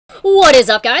What is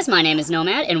up, guys? My name is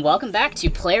Nomad, and welcome back to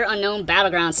PlayerUnknown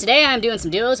Battlegrounds. Today I'm doing some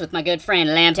duos with my good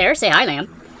friend Lamb Terror. Say hi,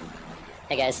 Lamb.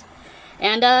 Hey, guys.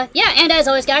 And, yeah, and as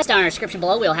always, guys, down in our description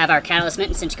below, we'll have our Catalyst Mint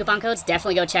and Cinch coupon codes.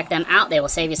 Definitely go check them out. They will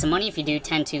save you some money if you do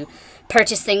tend to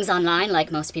purchase things online,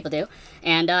 like most people do.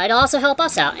 And it'll also help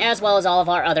us out, as well as all of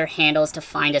our other handles to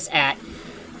find us at.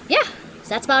 Yeah, so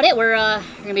that's about it. We're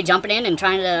going to be jumping in and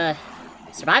trying to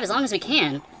survive as long as we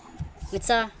can. It's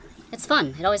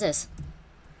fun. It always is.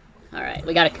 All right,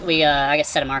 I guess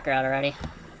set a marker out already.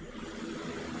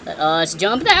 But, let's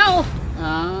jump now.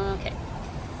 Okay.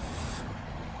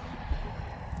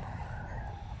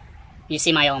 You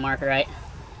see my yellow marker, right?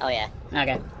 Oh, yeah.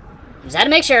 Okay. Just had to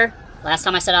make sure. Last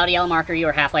time I set out a yellow marker, you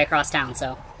were halfway across town,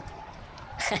 so.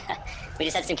 We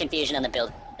just had some confusion on the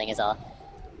build thing is all.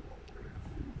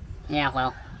 Yeah,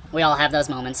 well, we all have those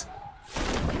moments.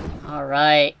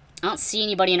 Alright. I don't see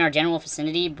anybody in our general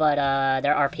vicinity, but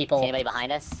there are people. See anybody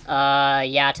behind us?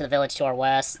 Yeah, to the village to our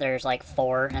west. There's like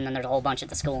 4, and then there's a whole bunch at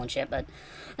the school and shit, but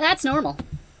that's normal.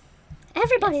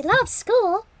 Everybody loves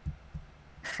school.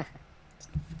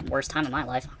 Worst time of my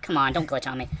life. Come on, don't glitch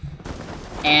on me.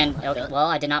 And, okay, well,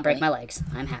 I did not break my legs.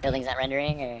 I'm happy. Building's not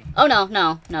rendering, or? Oh,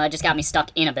 no, it just got me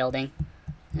stuck in a building.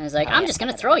 I was like, I'm just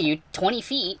gonna throw you 20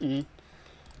 feet, and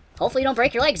hopefully you don't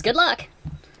break your legs. Good luck.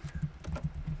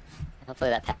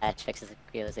 Hopefully that patch fixes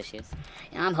a few of those issues.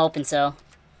 Yeah, I'm hoping so.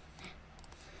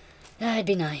 That'd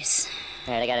be nice.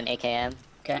 Alright, I got an AKM.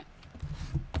 Okay.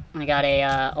 I got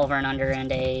a over and under and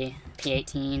a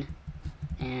P18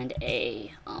 and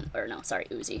a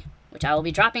Uzi, which I will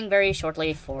be dropping very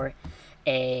shortly for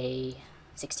a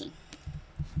 16.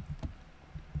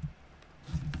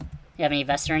 You have any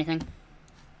vests or anything?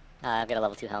 I've got a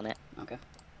level 2 helmet. Okay.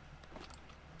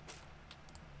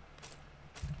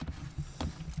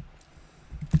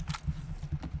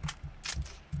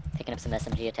 Picking up some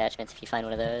SMG attachments if you find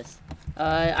one of those.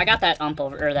 I got that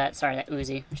that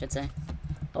Uzi, I should say.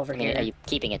 Over here. Are you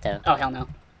keeping it, though? Oh, hell no.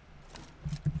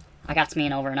 I got me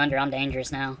an over and under. I'm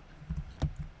dangerous now.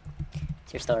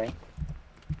 It's your story.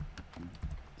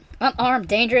 I'm armed,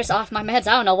 dangerous, off my meds.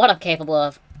 I don't know what I'm capable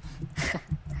of.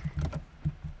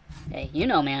 Hey, you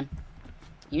know, man.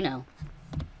 You know.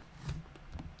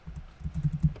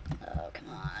 Oh, come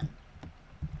on.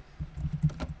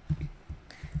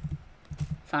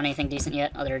 Found anything decent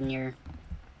yet, other than your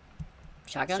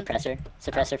shotgun?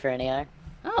 Suppressor for an AR.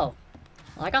 Oh.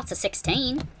 Well, I got the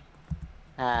 16.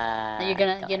 Are you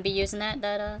gonna be using that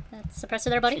suppressor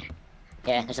there, buddy?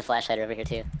 Yeah, there's a flashlight over here,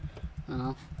 too.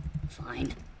 Oh,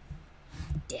 fine.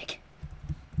 Dick.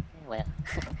 Well.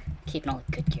 Keeping all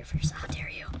the good gear for yourself. How dare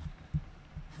you?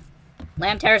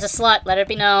 Lamb Terror's a slut, let it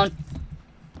be known.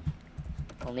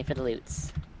 Only for the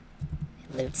loots.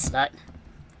 Loot slut.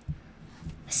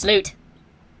 A sloot.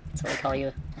 That's what we call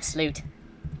you. A sloot.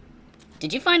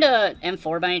 Did you find a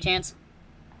M4 by any chance?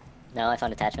 No, I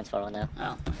found attachments for one, though.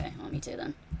 Oh, okay. Well, me too,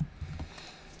 then.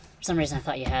 For some reason, I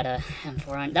thought you had a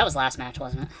M4 on. That was last match,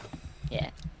 wasn't it? Yeah.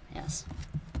 Yes.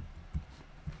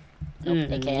 Nope,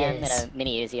 AKM yes. and a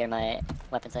mini Uzi are my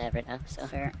weapons I have right now, so.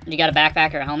 Fair. You got a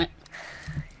backpack or a helmet?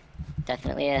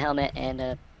 Definitely a helmet and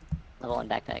a level 1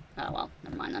 backpack. Oh, well,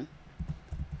 never mind then.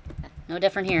 No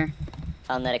different here.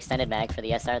 Found that extended mag for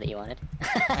the SR that you wanted.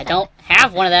 I don't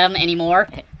have one of them anymore.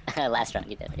 Last round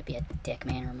you did. Would be a dick,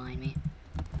 man, remind me.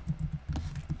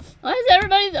 Why is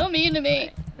everybody so mean to me?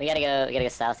 Right. We gotta go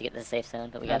south to get to the safe zone,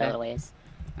 but we got a little ways.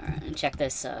 Alright, and check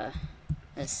this,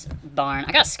 this barn.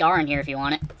 I got a Scar in here if you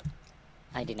want it.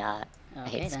 I do not. Okay, I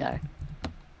hate the then. Scar.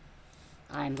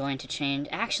 I'm going to change...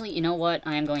 Actually, you know what?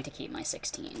 I am going to keep my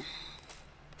 16.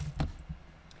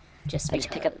 Just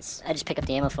because. I just pick up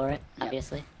the ammo for it,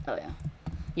 obviously. Oh, yeah.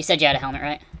 You said you had a helmet,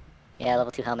 right? Yeah,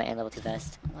 level 2 helmet and level 2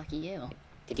 vest. Lucky you.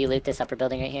 Did you loot this upper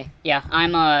building right here? Yeah,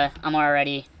 I'm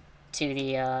already to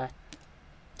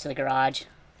the garage.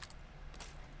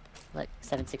 Look,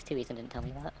 762 Ethan didn't tell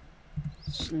me about.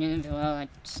 Well, I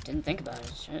just didn't think about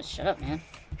it. Shut up, man.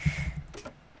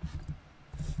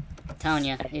 I'm telling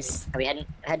you, he's... Are we heading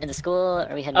to the school, or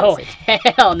are we heading Oh, to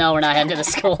the hell no, we're not heading to the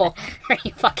school. Are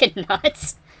you fucking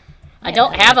nuts? Yeah, I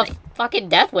don't have a fucking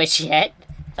death wish yet.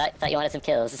 Thought you wanted some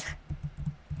kills.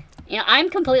 You know,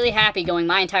 I'm completely happy going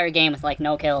my entire game with, like,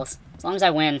 no kills. As long as I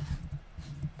win.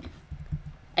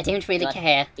 I don't really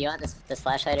care. Do you want this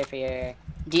flash hider for your...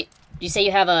 Do you say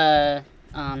you have a,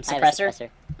 suppressor? I have a suppressor. Okay.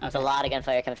 There's a lot of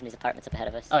gunfire coming from these apartments up ahead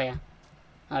of us. Oh, yeah.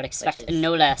 I would expect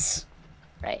no less.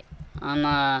 Right. I'm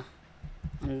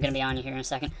gonna be on you here in a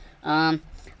second.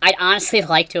 I'd honestly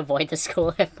like to avoid the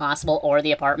school if possible, or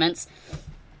the apartments.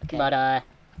 Okay. But,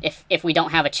 if we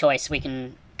don't have a choice, we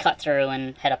can cut through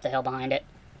and head up the hill behind it.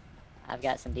 I've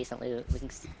got some decent loot. We can...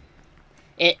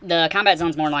 The combat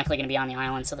zone's more likely going to be on the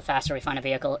island, so the faster we find a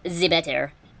vehicle, the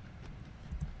better.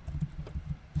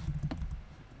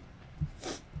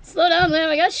 Slow down, Lim.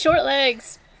 I got short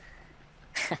legs.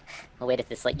 I'll wait at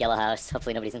this like yellow house.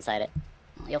 Hopefully nobody's inside it.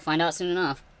 Well, you'll find out soon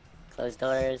enough. Closed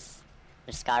doors.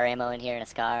 There's scar ammo in here, and a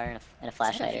scar, and a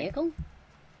flashlight. Is that a vehicle?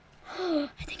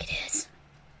 I think it is.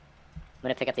 I'm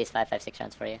gonna pick up these 5.56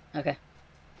 rounds for you. Okay.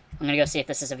 I'm gonna go see if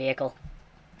this is a vehicle.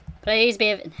 Please be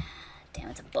a... Damn,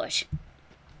 it's a bush.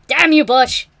 Damn you,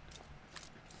 bush!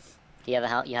 Do you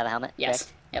have a helmet? Yes.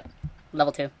 Correct? Yep.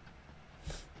 Level 2.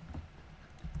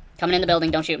 Coming in the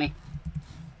building, don't shoot me.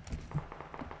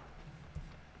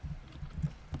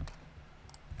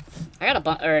 I got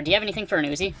a or do you have anything for an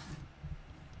Uzi?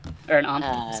 Or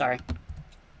an sorry.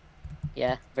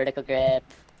 Yeah, vertical grip,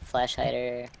 flash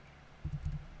hider.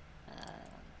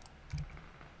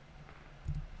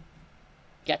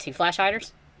 You got 2 flash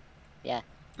hiders? Yeah.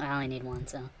 I only need 1,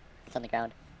 so. It's on the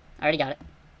ground. I already got it.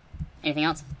 Anything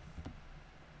else?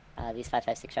 These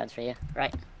 5.56 rounds for you.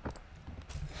 Right.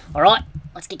 Alright,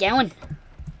 let's get going.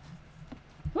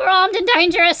 We're armed and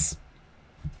dangerous!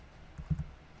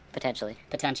 Potentially.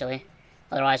 Potentially.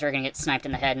 Otherwise, we're gonna get sniped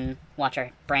in the head and watch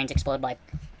our brains explode like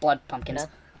blood pumpkins. No.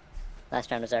 Last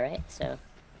round was alright, so.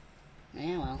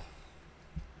 Yeah, well.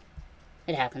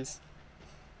 It happens.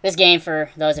 This game,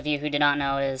 for those of you who do not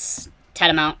know, is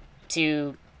tantamount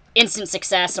to instant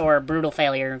success or brutal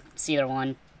failure. It's either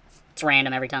one. It's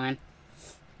random every time.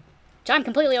 Which I'm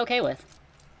completely okay with.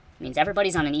 It means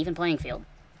everybody's on an even playing field.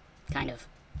 Kind of.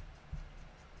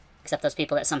 Except those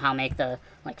people that somehow make the,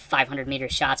 like, 500-meter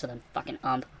shots with a fucking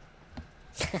ump.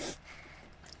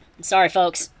 Sorry,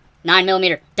 folks.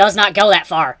 9mm does not go that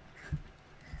far.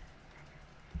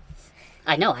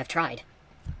 I know, I've tried.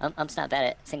 Ump's not bad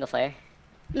at single fire.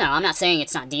 No, I'm not saying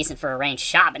it's not decent for a ranged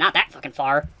shot, but not that fucking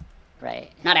far.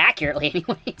 Right. Not accurately,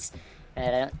 anyways.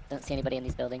 Right, I don't see anybody in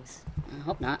these buildings. I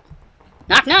hope not.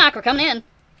 Knock, knock, we're coming in.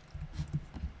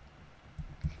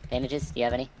 Bandages? Do you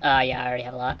have any? Yeah, I already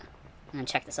have a lot. I'm gonna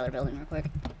check this other building real quick.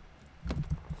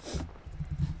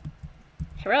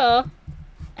 Hello?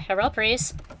 Hello,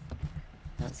 please.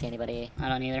 I don't see anybody. I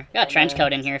don't either. Got a trench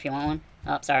coat in here if you want one.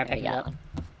 Oh, sorry, I picked it up. One.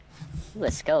 Ooh,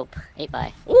 a scope.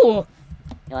 8x. Ooh!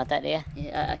 You want that, do you?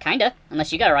 Yeah, kinda.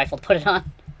 Unless you got a rifle to put it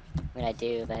on. I mean, I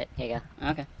do, but here you go.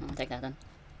 Okay, I'll take that then.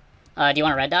 Do you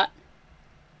want a red dot?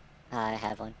 I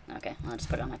have one. Okay, I'll just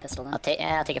put it on my pistol then. I'll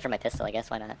take it for my pistol, I guess.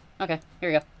 Why not? Okay,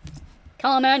 here we go.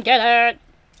 Come and get it!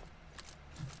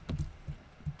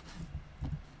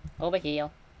 Over here.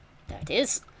 There it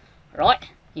is. Right,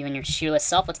 you and your shoeless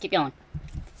self, let's keep going.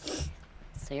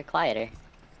 So you're quieter.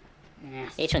 Yeah.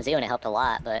 H1Z when it helped a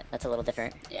lot, but that's a little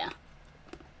different. Yeah.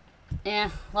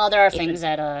 Yeah, well, there are things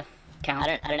that, count.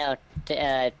 I don't know.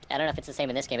 I don't know if it's the same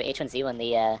in this game, but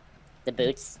H1Z1, the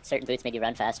boots, certain boots made you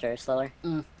run faster or slower.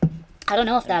 I don't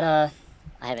know if that,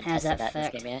 I haven't has tested that that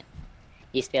in this game yet.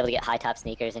 You used to be able to get high top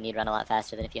sneakers and you'd run a lot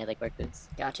faster than if you had, like, work boots.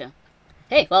 Gotcha.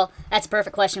 Hey, well, that's a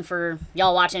perfect question for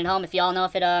y'all watching at home. If y'all know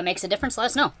if it, makes a difference, let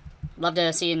us know. Love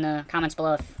to see in the comments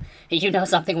below if you know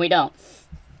something we don't.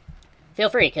 Feel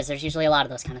free, because there's usually a lot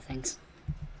of those kind of things.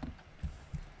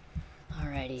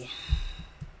 Alrighty.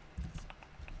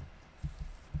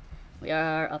 We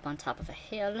are up on top of a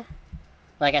hill.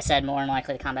 Like I said, more than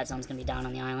likely the combat zone's going to be down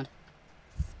on the island.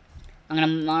 I'm going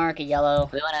to mark a yellow.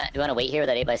 Do we wanna wait here with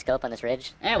that 8x scope on this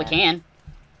ridge? Yeah, we can.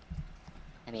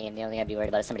 I mean, the only thing I'd be worried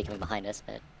about is somebody coming behind us,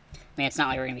 but... I mean, it's not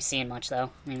like we're going to be seeing much,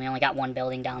 though. I mean, we only got one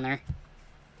building down there.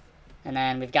 And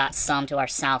then we've got some to our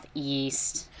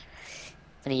southeast.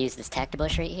 I'm gonna use this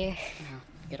tactibush right here. Oh,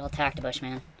 good old tactibush,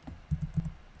 man.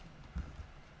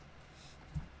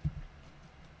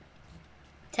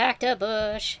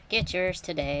 Tactibush, get yours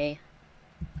today.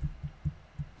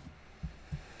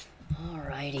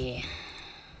 Alrighty.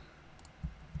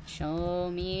 Show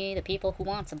me the people who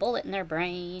wants a bullet in their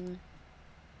brain.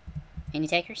 Any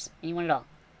takers? Anyone at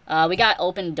all? We got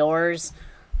open doors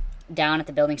down at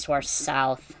the buildings to our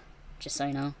south, just so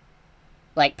you know.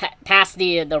 Like, past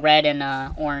the red and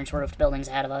orange roofed buildings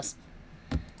ahead of us.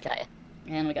 Got ya.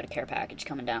 And we got a care package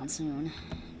coming down soon.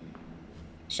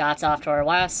 Shots off to our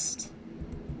west.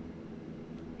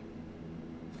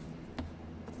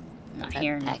 Not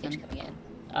hearing package nothing. coming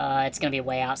in. It's gonna be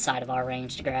way outside of our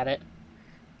range to grab it.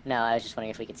 No, I was just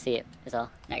wondering if we could see it, is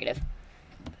all. Negative.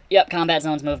 Yep, combat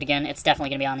zone's moved again. It's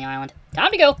definitely gonna be on the island.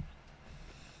 Time to go!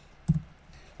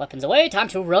 Weapons away, time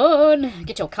to run!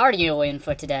 Get your cardio in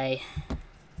for today.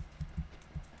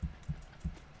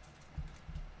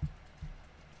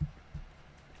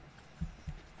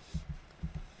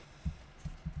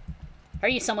 Are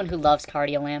you someone who loves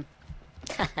cardio, Lamb?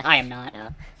 I am not. No,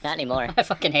 not anymore. I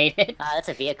fucking hate it. That's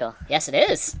a vehicle. Yes, it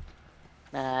is.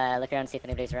 Look around and see if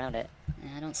anybody's around it.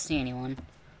 I don't see anyone.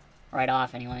 Right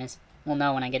off, anyways. We'll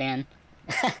know when I get in.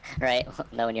 Right.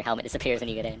 Know when your helmet disappears when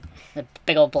you get in. The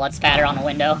big old blood spatter on the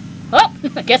window. Oh!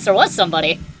 I guess there was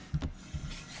somebody.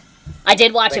 I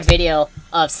did watch a video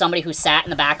of somebody who sat in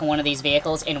the back of one of these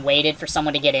vehicles and waited for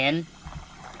someone to get in.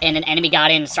 And an enemy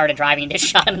got in and started driving and just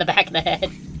shot him in the back of the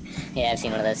head. Yeah, I've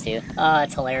seen one of those too.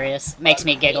 It's hilarious. Makes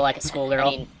me giggle like a schoolgirl.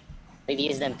 I mean, we've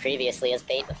used them previously as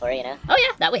bait before, you know? Oh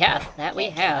yeah, that we have. That we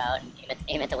have. Out,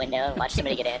 aim at the window and watch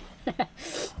somebody get in.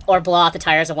 Or blow out the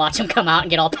tires and watch them come out and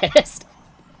get all pissed.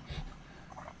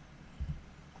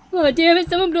 Oh, damn it,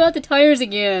 someone blew out the tires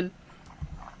again.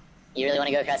 You really want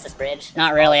to go across this bridge?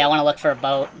 Not really, I want to look for a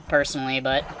boat, personally,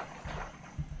 but...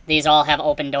 These all have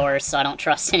open doors, so I don't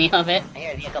trust any of it. I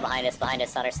hear a vehicle behind us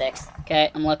on our 6. Okay,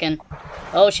 I'm looking.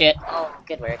 Oh, shit. Oh,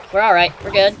 good work. We're alright,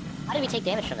 we're good. How did we take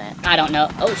damage from that? I don't know.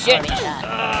 Oh, shit. Oh, being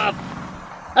shot.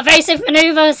 Evasive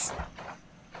maneuvers!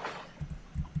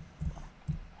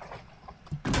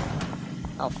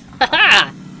 Oh,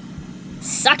 Haha!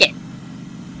 Suck it!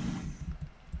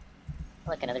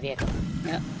 look, another vehicle.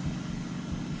 Yep.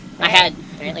 I had...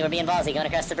 Apparently we're being ballsy going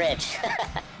across the bridge.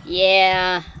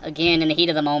 Yeah, again, in the heat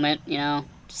of the moment, you know,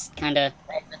 just kind of...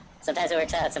 Sometimes it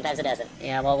works out, sometimes it doesn't.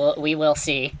 Yeah, well, we will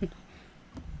see.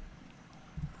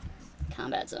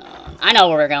 Combat zone. I know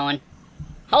where we're going.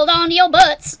 Hold on to your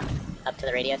butts! Up to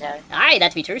the radio tower. Aye,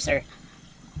 that be true, sir.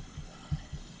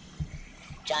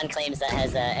 John claims that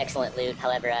has excellent loot,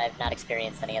 however, I've not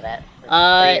experienced any of that.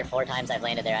 3 or 4 times I've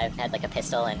landed there, I've had like a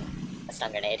pistol and a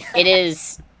stun grenade. it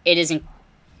is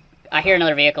I hear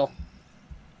another vehicle.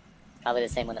 Probably the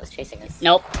same one that was chasing us.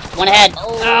 Nope. One ahead.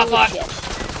 Oh, fuck.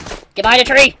 shit. Get behind a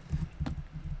tree!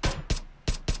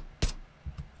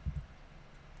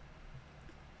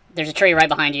 There's a tree right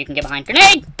behind you. You can get behind.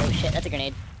 Grenade! Oh shit, that's a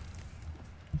grenade.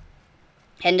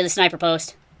 Heading to the sniper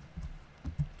post.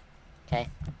 Okay.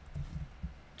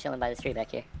 Chilling by this tree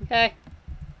back here. Okay.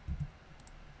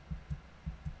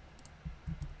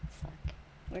 Fuck.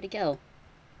 Where'd he go?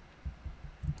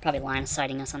 Probably line of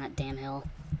sighting us on that damn hill.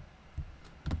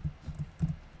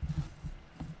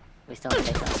 We still in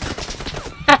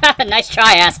the Nice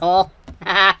try, asshole.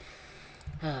 Oh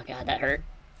god, that hurt.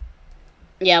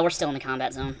 Yeah, we're still in the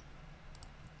combat zone.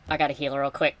 I gotta heal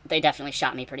real quick. They definitely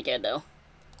shot me pretty good, though.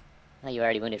 Oh, you were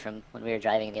already wounded from when we were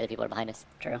driving and the other people are behind us.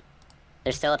 True.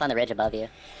 They're still up on the ridge above you.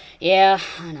 Yeah,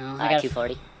 I know. I got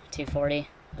 240. 240.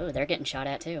 Oh, they're getting shot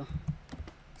at, too.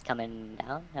 It's coming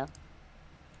down? No?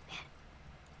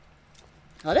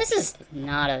 Well, this is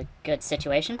not a good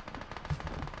situation.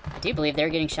 I do believe they're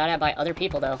getting shot at by other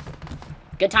people, though.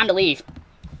 Good time to leave.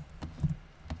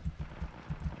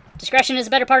 Discretion is a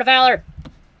better part of valor.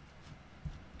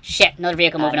 Shit, another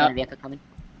vehicle moving up. Another vehicle coming.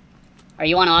 Are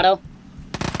you on auto?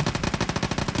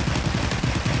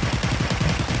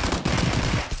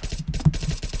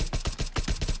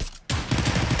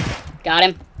 Got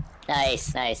him.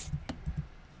 Nice, nice.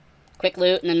 Quick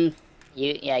loot, and then...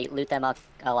 You loot them up.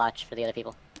 I'll watch for the other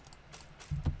people.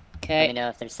 Okay. Let me know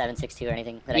if there's 762 or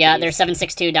anything that I Yeah, could there's use.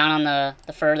 762 down on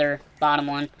the further bottom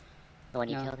one. The one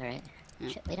you No. killed, alright? Yeah.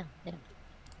 Shit, lay down, lay down.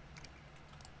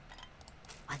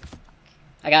 Why the fuck?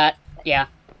 I got... Yeah,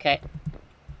 okay.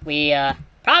 We,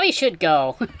 probably should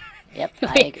go. Yep,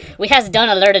 I agree. we has done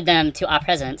alerted them to our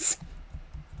presence.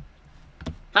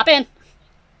 Hop in.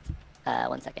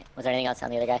 1 second. Was there anything else on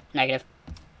the other guy? Negative.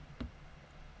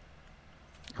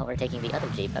 Oh, we're taking the other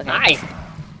Jeep. Okay. Hi.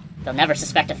 They'll never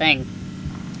suspect a thing.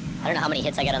 I don't know how many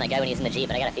hits I got on that guy when he was in the Jeep,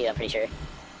 but I got a few, I'm pretty sure.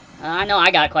 I know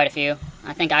I got quite a few.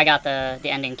 I think I got the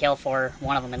ending kill for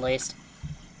one of them at least.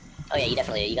 Oh yeah, you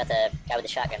definitely, you got the guy with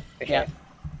the shotgun, for sure. Yep.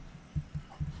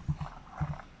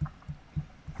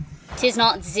 Tis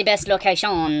not the best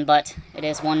location, but it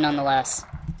is one nonetheless.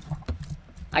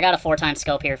 I got a 4x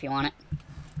scope here if you want it.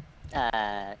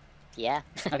 Yeah.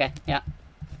 Okay, yeah.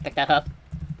 Pick that up.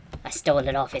 I stole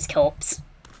it off his corpse.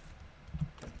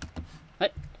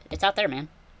 It's out there, man.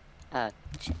 Oh,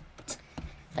 shit.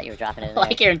 Thought you were dropping it in I there.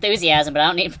 like your enthusiasm, but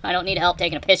I don't need help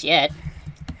taking a piss yet.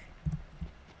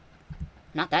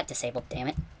 Not that disabled, damn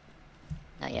it.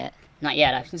 Not yet. Not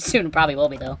yet. I soon probably will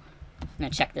be, though. I'm gonna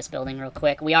check this building real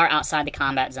quick. We are outside the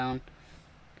combat zone.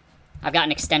 I've got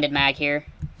an extended mag here.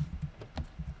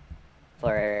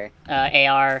 For...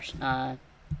 AR,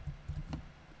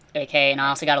 AK, and I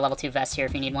also got a level 2 vest here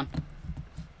if you need one.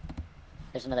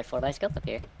 There's another 4x scope up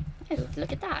here. Ooh,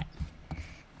 look at that.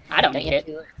 I don't need it.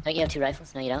 Don't you have 2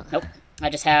 rifles? No, you don't? Nope. I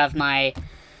just have my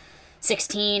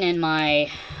 16 and my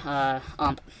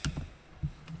ump.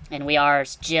 And we are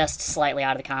just slightly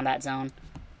out of the combat zone.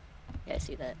 Yeah, I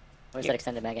see that. Where's that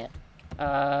extended mag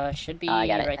at? Should be I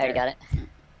got it. right I already there. got it.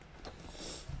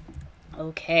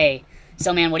 Okay.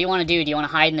 So, man, what do you want to do? Do you want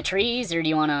to hide in the trees, or do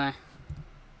you want to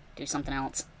do something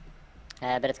else?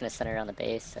 I bet it's going to center around the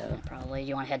base, so... Yeah, probably.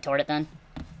 You want to head toward it, then?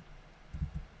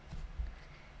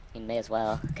 You may as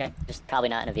well. Okay. Just probably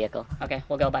not in a vehicle. Okay,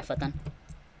 we'll go by foot, then.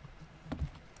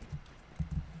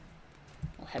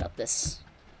 We'll head up this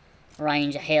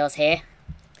range of hills here.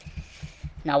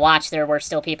 Now, watch, there were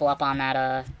still people up on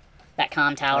that, that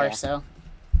comm tower, so...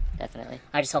 Definitely.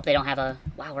 I just hope they don't have a...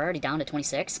 Wow, we're already down to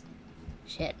 26.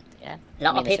 Shit. Yeah. A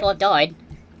lot of people have died.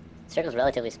 The circle's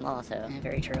relatively small, so... Yeah,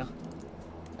 very true.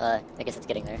 I guess it's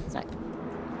getting there. It's not...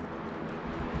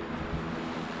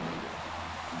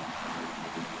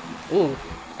 Ooh,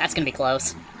 that's gonna be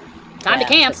close. Time to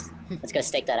camp! Let's go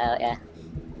stake that out, yeah.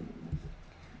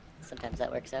 Sometimes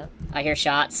that works out. I hear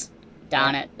shots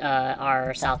down at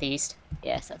our southeast.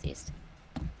 Yeah, southeast.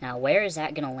 Now, where is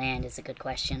that gonna land is a good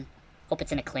question. Hope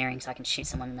it's in a clearing so I can shoot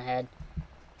someone in the head.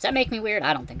 Does that make me weird?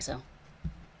 I don't think so.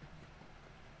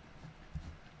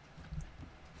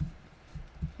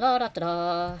 La da da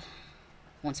da.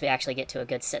 Once we actually get to a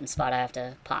good sitting spot, I have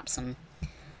to pop some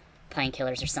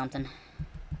painkillers or something.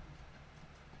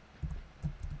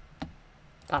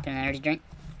 Pop an energy drink.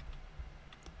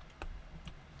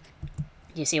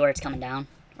 Do you see where it's coming down?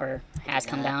 Or has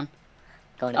come down?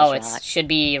 Going to Oh, it should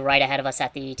be right ahead of us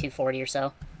at the 240 or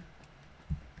so.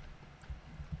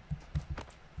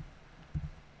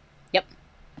 Yep.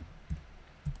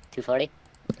 240?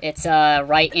 It's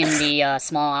right in the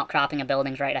small outcropping of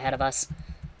buildings right ahead of us.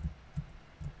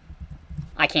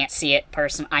 I can't see it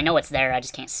I know it's there, I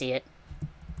just can't see it.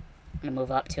 I'm gonna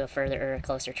move up to a further or a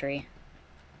closer tree.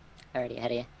 Already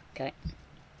ahead of you. Okay.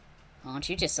 Why don't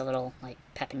you just a little, like,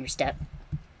 pep in your step?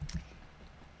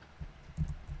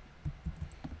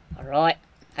 Alright.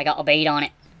 I got a bead on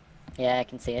it. Yeah, I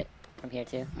can see it from here,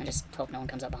 too. I just hope no one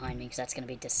comes up behind me, because that's going to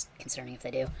be disconcerting if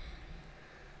they do.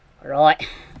 Alright. I'm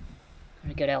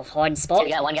going to go to a hiding spot. So we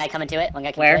got one guy coming to it. One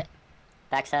guy coming to it.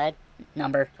 Backside.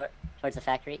 Number. Towards the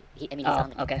factory. He's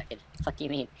on the okay. package. Fuck do you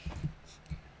mean?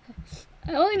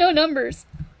 I only know numbers.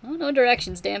 I don't know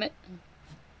directions, damn it.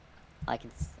 I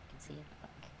can see it. Fuck.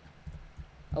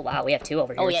 Oh, wow, we have two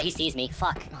over here. Oh, yeah, he sees me.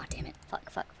 Fuck. Oh, damn it.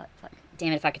 Fuck.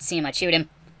 Damn it, if I could see him, I'd shoot him.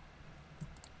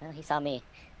 Well, he saw me,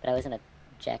 but I was in a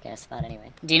jackass spot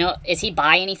anyway. Do you know, is he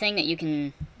by anything that you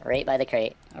can... Right by the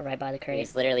crate. Oh, right by the crate.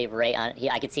 He's literally right on...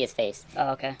 I could see his face.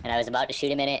 Oh, okay. And I was about to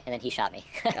shoot him in it, and then he shot me.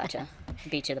 Gotcha.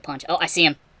 Beat you to the punch. Oh, I see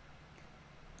him.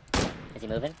 Is he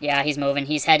moving? Yeah, he's moving.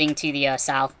 He's heading to the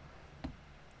south.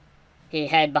 He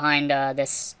head behind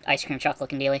this ice cream truck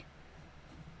looking dealie.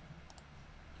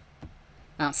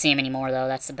 I don't see him anymore, though.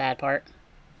 That's the bad part.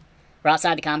 We're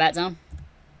outside the combat zone.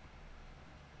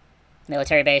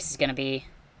 Military base is going to be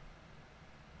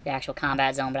the actual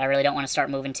combat zone, but I really don't want to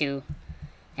start moving too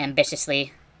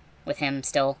ambitiously with him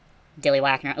still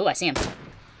dilly-whacking around. Ooh, I see him.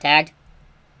 Tagged.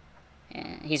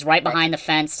 Yeah, he's right behind the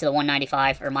fence to the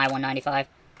 195, or my 195.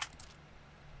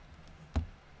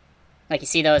 Like, you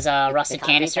see those rusted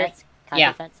canisters?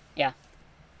 Yeah, yeah.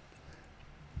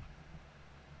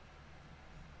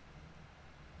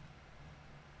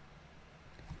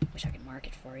 Wish I could mark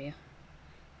it for you.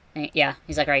 Yeah,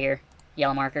 he's like right here.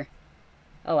 Yellow marker.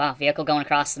 Oh, wow. Vehicle going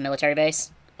across the military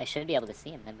base. I should be able to see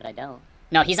him then, but I don't.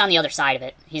 No, he's on the other side of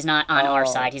it. He's not on our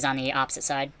side. He's on the opposite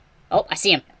side. Oh, I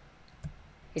see him.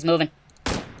 He's moving.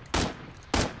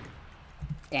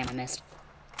 Damn, I missed.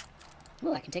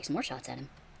 Ooh, I can take some more shots at him.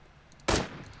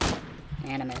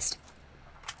 And I missed.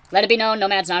 Let it be known,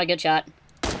 Nomad's not a good shot.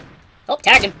 Oh,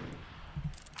 tagged him.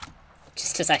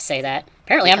 Just as I say that.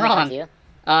 Apparently I'm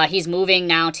wrong. He's moving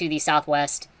now to the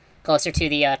southwest, closer to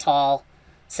the tall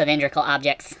cylindrical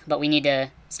objects. But we need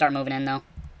to start moving in, though.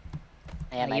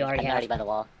 Yeah, I'm already by the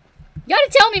wall. You gotta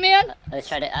tell me, man! I was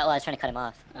trying to cut him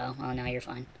off. Oh, well, now you're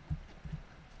fine.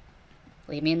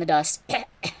 Leave me in the dust.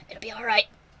 It'll be alright.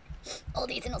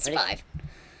 Old Ethan will survive.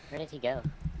 Where did he go?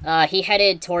 He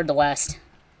headed toward the west.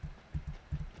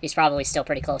 He's probably still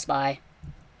pretty close by.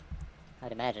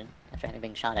 I'd imagine, after having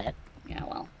been shot at. Yeah,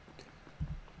 well.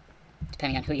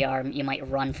 Depending on who you are, you might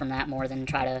run from that more than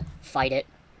try to fight it.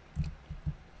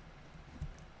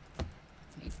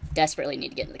 We desperately need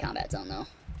to get into the combat zone, though.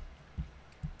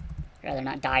 I'd rather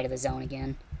not die to the zone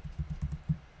again.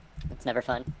 It's never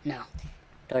fun. No.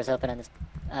 Doors open on this,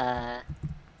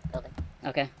 building.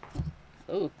 Okay.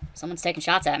 Ooh, someone's taking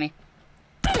shots at me.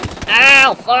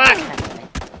 Ow,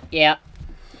 fuck! Yeah.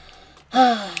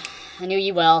 I knew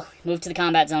you well. Move to the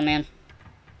combat zone, man.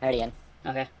 Already in.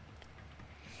 Okay.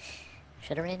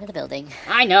 Should've ran into the building.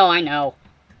 I know, I know.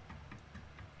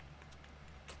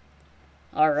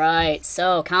 Alright,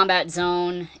 so combat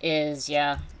zone is,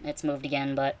 yeah, it's moved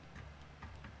again, but...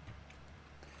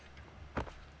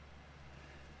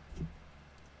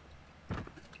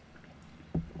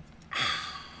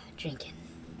 Drinking.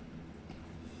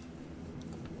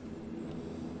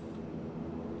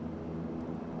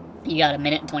 You got a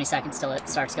minute and 20 seconds till it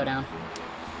starts to go down.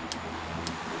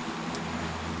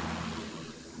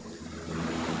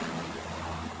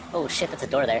 Oh shit, that's a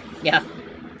door there. Yeah.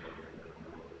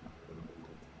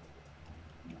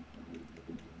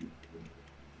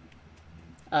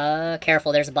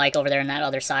 Careful, there's a bike over there in that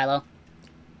other silo.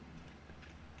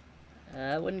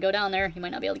 Wouldn't go down there. You might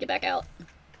not be able to get back out.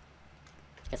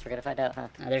 Guess we're gonna find out, huh?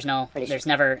 There's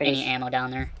never any ammo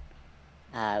down there.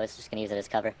 I was just gonna use it as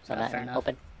cover, so I'm not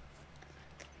open.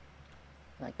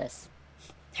 Like this.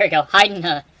 There you go. Hide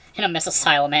in a missile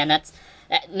silo, man.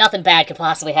 Nothing bad could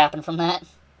possibly happen from that.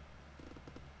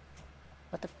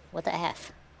 What the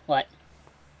F? What?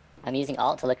 I'm using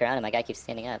Alt to look around and my guy keeps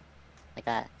standing up. Like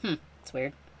that. That's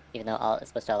weird. Even though Alt is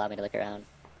supposed to allow me to look around.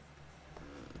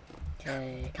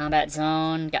 Okay, combat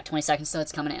zone. Got 20 seconds till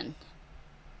it's coming in.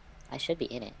 I should be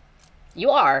in it.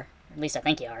 You are. At least I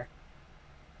think you are.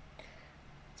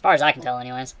 As far as I can tell,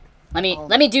 anyways. Let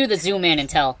me do the zoom in and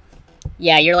tell.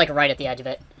 Yeah, you're like right at the edge of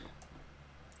it.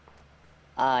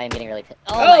 I'm getting really pissed.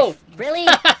 Oh! Really?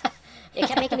 It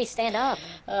kept making me stand up.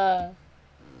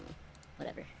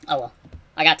 Whatever. Oh well.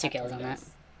 I got 2 kills on that.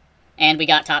 And we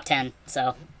got top 10,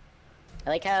 so. I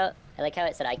like how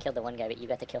it said I killed the one guy, but you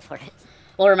got the kill for it.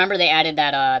 Well, remember they added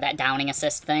that downing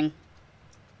assist thing?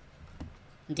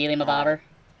 Dealing a bobber?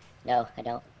 No, I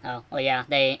don't. Oh, well, yeah.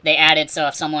 They added so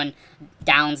if someone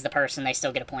downs the person, they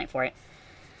still get a point for it.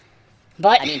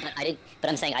 But I mean, but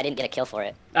I'm saying I didn't get a kill for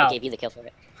it. Oh. I gave you the kill for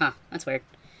it. Huh, that's weird.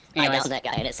 Anyways. I downed that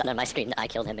guy, and it said on my screen that I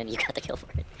killed him, and you got the kill for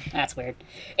it. That's weird.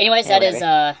 Anyways, that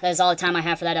is all the time I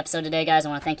have for that episode today, guys. I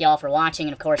want to thank you all for watching,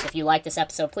 and of course, if you like this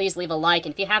episode, please leave a like,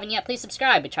 and if you haven't yet, please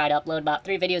subscribe. We try to upload about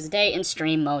 3 videos a day and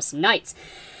stream most nights.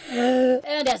 And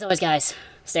as always, guys,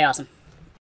 stay awesome.